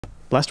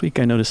Last week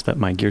I noticed that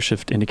my gear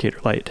shift indicator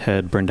light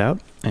had burned out,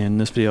 and in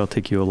this video I'll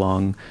take you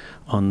along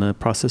on the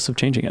process of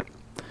changing it.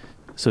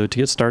 So to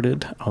get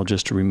started, I'll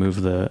just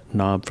remove the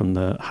knob from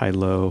the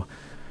high-low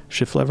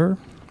shift lever,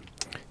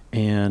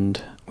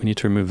 and we need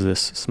to remove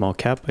this small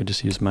cap. I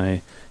just use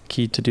my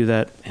key to do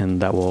that, and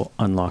that will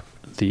unlock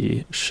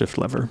the shift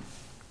lever.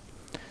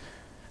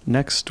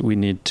 Next, we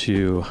need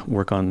to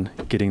work on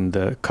getting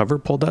the cover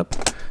pulled up,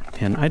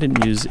 and I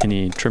didn't use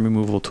any trim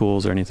removal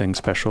tools or anything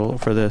special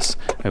for this.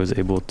 I was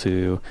able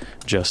to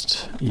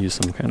just use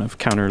some kind of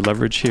counter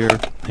leverage here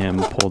and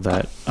pull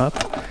that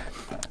up.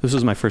 This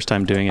was my first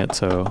time doing it,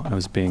 so I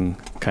was being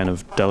kind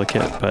of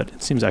delicate, but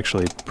it seems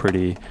actually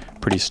pretty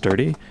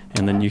sturdy.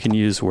 And then you can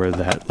use where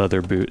that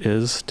leather boot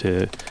is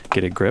to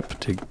get a grip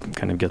to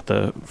kind of get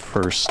the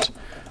first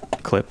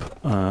clip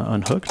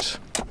unhooked.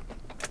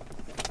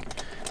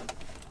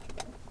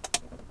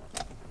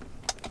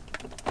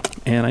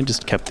 And I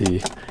just kept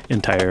the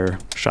entire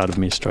shot of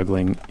me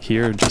struggling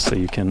here just so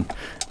you can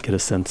get a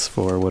sense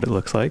for what it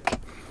looks like.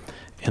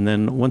 And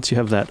then once you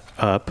have that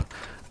up,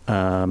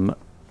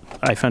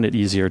 I found it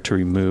easier to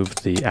remove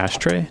the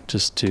ashtray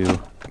just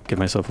to give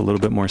myself a little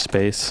bit more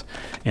space.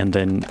 And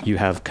then you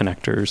have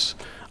connectors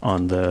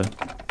on the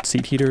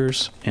seat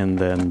heaters, and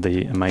then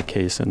in my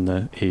case, in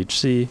the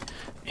AHC,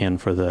 and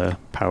for the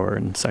power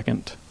and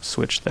second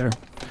switch there.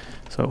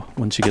 So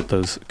once you get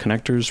those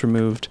connectors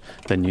removed,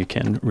 then you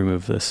can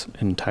remove this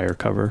entire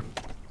cover.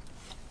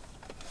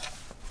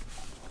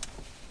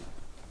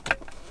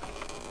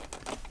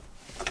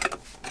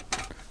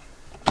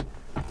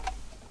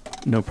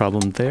 No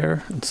problem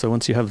there. And so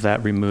once you have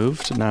that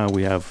removed, now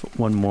we have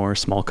one more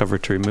small cover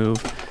to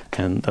remove,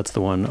 and that's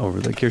the one over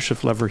the gear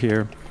shift lever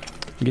here.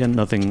 Again,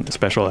 nothing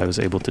special. I was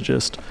able to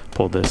just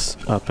pull this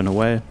up and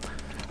away.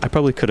 I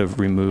probably could have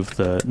removed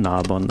the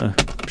knob on the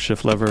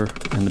shift lever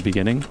in the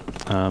beginning,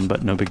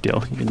 but no big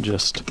deal. You can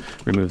just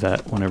remove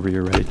that whenever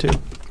you're ready to.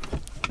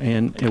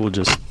 And it will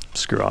just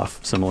screw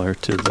off, similar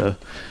to the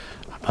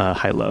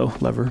high-low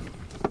lever.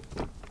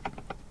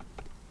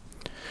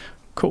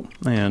 Cool,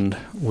 and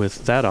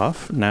with that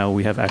off, now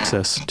we have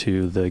access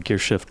to the gear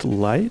shift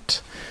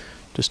light.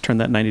 Just turn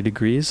that 90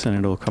 degrees and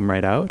it'll come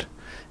right out.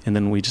 And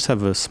then we just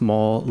have a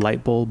small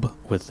light bulb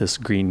with this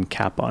green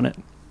cap on it.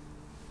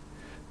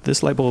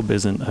 This light bulb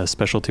isn't a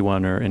specialty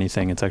one or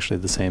anything. It's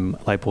actually the same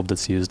light bulb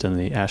that's used in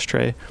the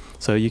ashtray.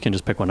 So you can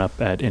just pick one up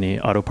at any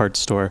auto parts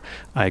store.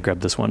 I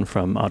grabbed this one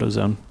from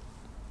AutoZone.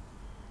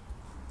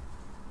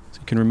 So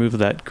you can remove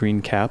that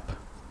green cap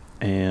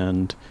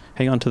and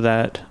hang on to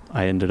that.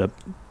 I ended up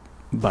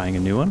buying a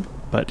new one,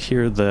 but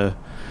here are the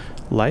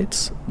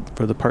lights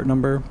for the part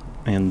number,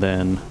 and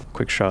then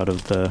quick shot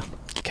of the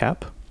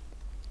cap.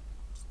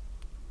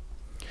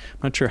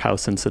 I'm not sure how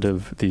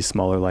sensitive these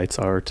smaller lights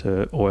are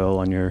to oil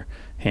on your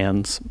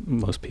hands.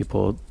 Most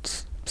people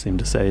seem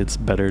to say it's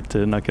better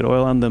to not get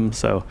oil on them,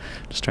 so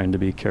just trying to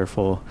be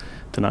careful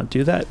to not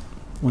do that.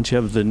 Once you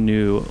have the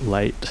new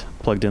light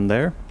plugged in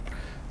there,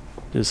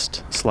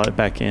 just slide it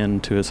back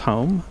into its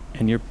home,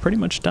 and you're pretty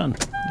much done.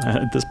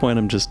 At this point,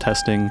 I'm just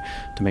testing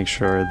to make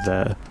sure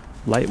the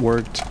light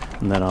worked,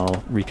 and then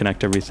I'll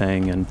reconnect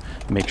everything and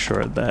make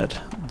sure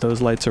that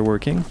those lights are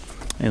working.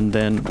 And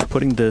then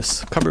putting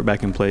this cover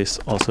back in place,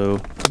 also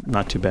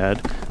not too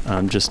bad.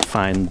 Just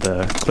find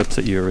the clips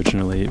that you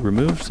originally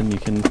removed, and you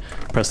can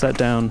press that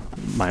down.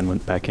 Mine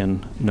went back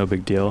in, no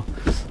big deal.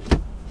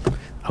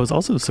 I was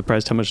also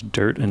surprised how much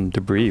dirt and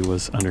debris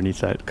was underneath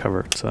that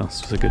cover, so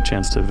this was a good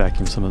chance to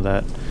vacuum some of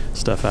that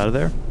stuff out of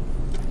there.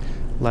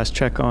 Last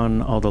check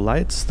on all the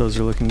lights, those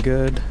are looking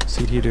good.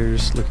 Seat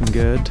heaters looking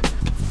good.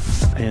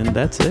 And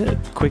that's it,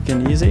 quick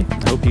and easy.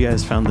 I hope you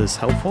guys found this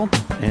helpful,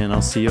 and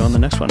I'll see you on the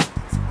next one.